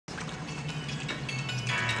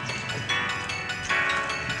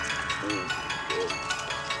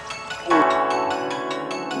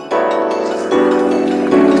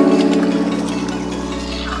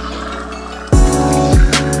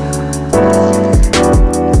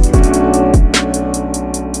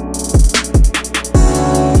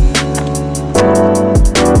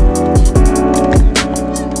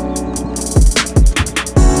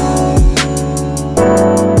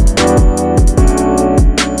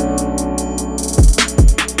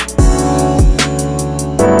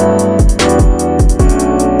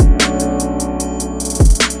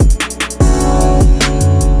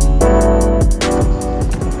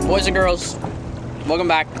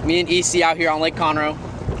Me and EC out here on Lake Conroe.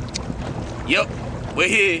 Yep, we're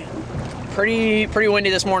here. Pretty windy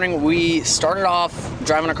this morning. We started off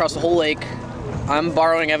driving across the whole lake. I'm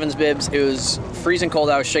borrowing Evan's bibs. It was freezing cold.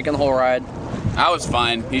 I was shaking the whole ride. I was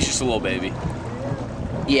fine. He's just a little baby.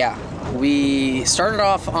 Yeah. We started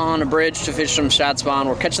off on a bridge to fish some shad spawn.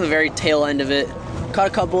 We're catching the very tail end of it. Caught a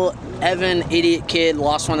couple. Evan, idiot kid,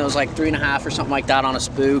 lost one that was like 3.5 or something like that on a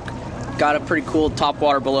spook. Got a pretty cool top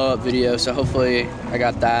water blow up video, so hopefully I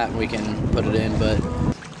got that and we can put it in, but.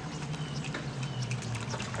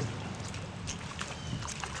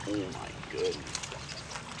 Oh my goodness.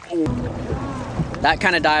 Oh. That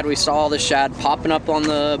kind of died. We saw all the shad popping up on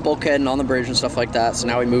the bulkhead and on the bridge and stuff like that, so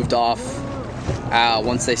now we moved off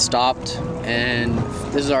once they stopped, and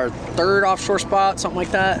this is our 3rd offshore spot, something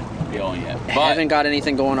like that. Yet. Haven't got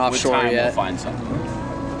anything going offshore with time, yet. We'll find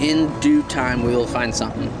something. In due time, we will find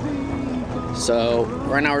something. So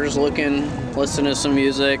right now we're just looking, listening to some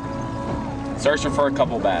music. Searching for a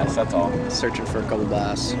couple bass, that's all. Searching for a couple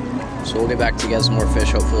bass. So we'll get back to you guys with more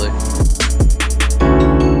fish, hopefully.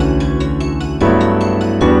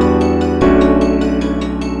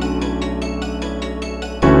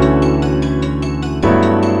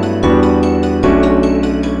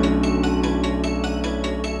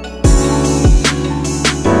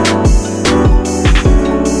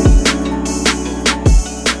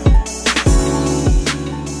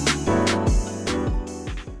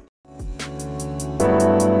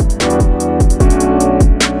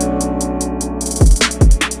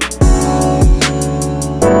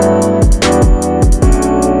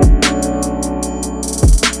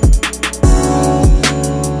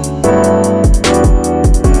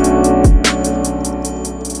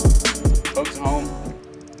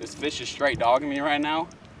 Fish is straight dogging me right now,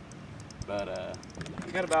 but I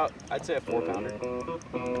got about, I'd say, a 4-pounder.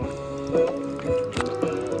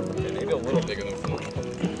 Okay, maybe a little bigger than 4.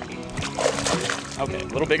 Okay, a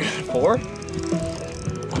little bigger than 4.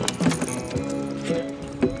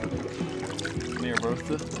 Near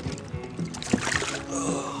roasted.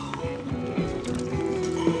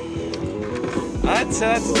 I'd say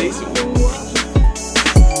that's decent.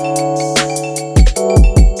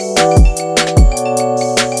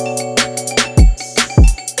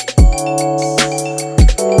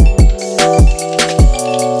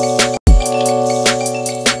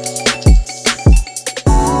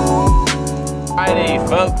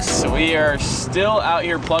 Folks, we are still out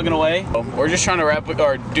here plugging away. We're just trying to replicate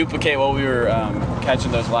or duplicate what we were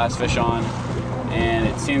catching those last fish on, and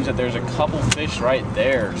it seems that there's a couple fish right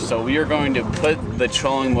there. So we are going to put the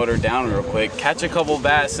trolling motor down real quick, catch a couple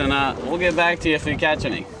bass, and we'll get back to you if we catch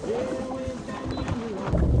any.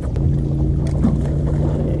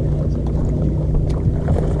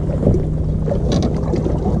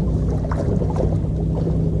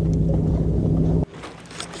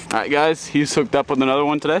 All right, guys, he's hooked up with another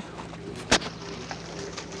one today.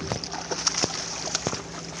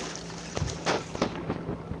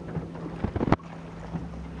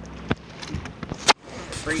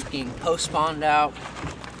 Freaking post-spawned out.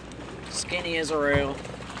 Skinny as a rail.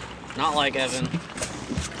 Not like Evan.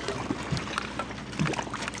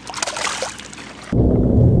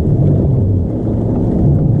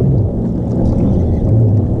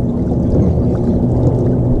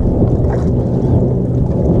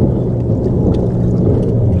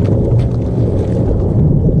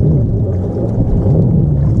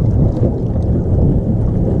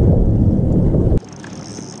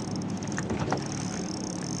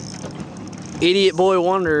 Idiot boy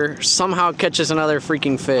wonder somehow catches another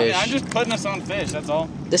freaking fish. I'm just putting us on fish, that's all.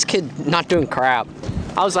 This kid not doing crap.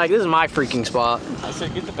 I was like, this is my freaking spot. I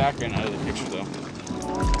said get the background out of the picture though.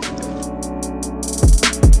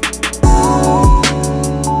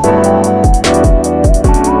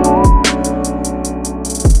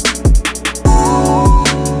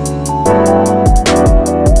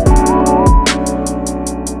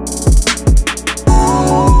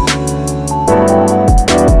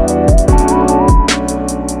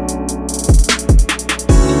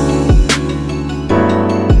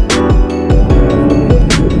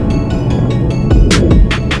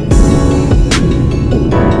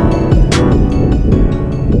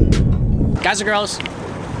 Guys and girls, a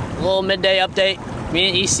little midday update. Me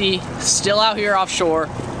and EC still out here offshore.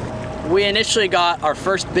 We initially got our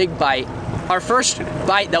first big bite. Our first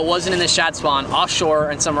bite that wasn't in the shad spawn offshore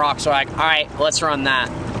and some rocks. So we're like, all right, let's run that.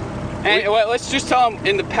 And let's just tell them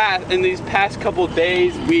in these past couple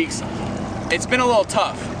days, weeks, it's been a little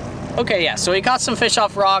tough. Okay, yeah, so we caught some fish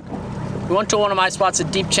off rock. We went to one of my spots, a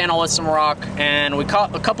deep channel with some rock, and we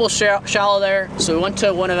caught a couple shallow there. So we went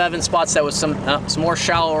to one of Evan's spots that was some more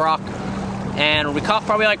shallow rock, and we caught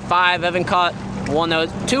probably like 5. Evan caught one that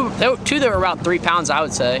was two that were about 3 pounds, I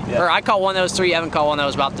would say. Yeah. Or I caught one that was 3, Evan caught one that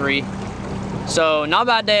was about 3. So not a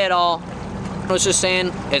bad day at all. I was just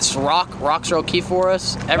saying, it's rock. Rock's real key for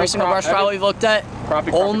us. Every single brush pile we've looked at,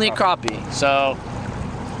 only crappie. So,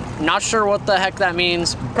 not sure what the heck that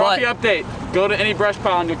means. Crappie update. Go to any brush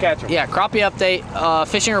pile and you'll catch them. Yeah, crappie update.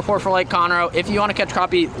 Fishing report for Lake Conroe. If you want to catch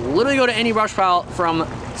crappie, literally go to any brush pile from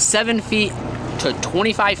 7 feet to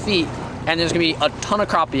 25 feet, and there's going to be a ton of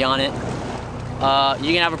crappie on it.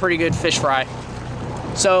 You can have a pretty good fish fry.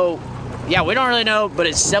 So, yeah, we don't really know, but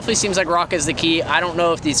it definitely seems like rock is the key. I don't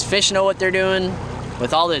know if these fish know what they're doing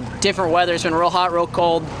with all the different weather. It's been real hot, real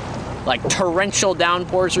cold, like torrential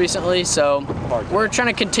downpours recently. So we're trying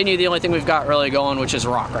to continue the only thing we've got really going, which is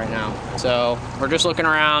rock right now. So we're just looking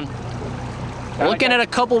around. We're looking at a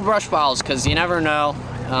couple brush piles because you never know.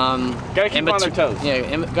 Gotta keep them on their toes.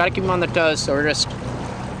 Yeah, gotta keep them on their toes. So we're just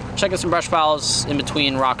checking some brush piles in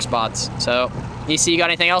between rock spots. So, EC, you got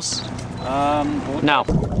anything else? No.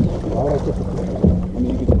 I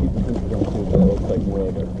mean, you can keep the pinch going too, but it looks like more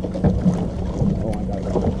of it. Oh my God.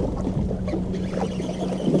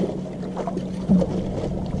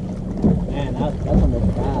 Man, that's almost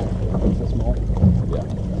bad. It's so small. Yeah.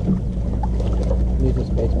 Needs a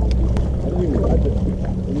space monkey. I didn't even watch it. I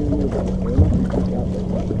didn't even know about it.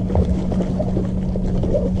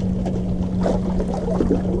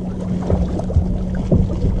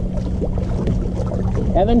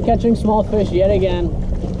 Evan catching small fish yet again.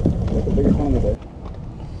 That's the biggest one of the day.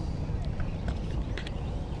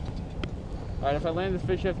 All right, if I land this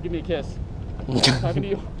fish, you have to give me a kiss. I'm talking to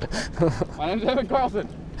you. My name's Evan Carlson.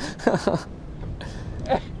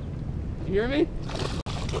 Hey, you hear me?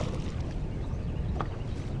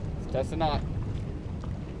 Test a knot.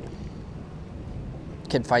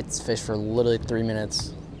 Kid fights fish for literally 3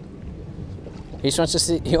 minutes. He just wants to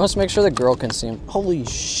see. He wants to make sure the girl can see him. Holy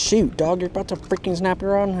shoot, dog! You're about to freaking snap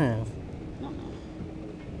your rod in half.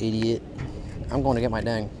 Idiot. I'm going to get my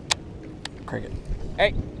dang cricket.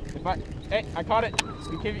 Hey, hey, I caught it.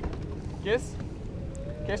 Can you give me kiss?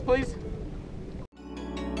 Kiss, please.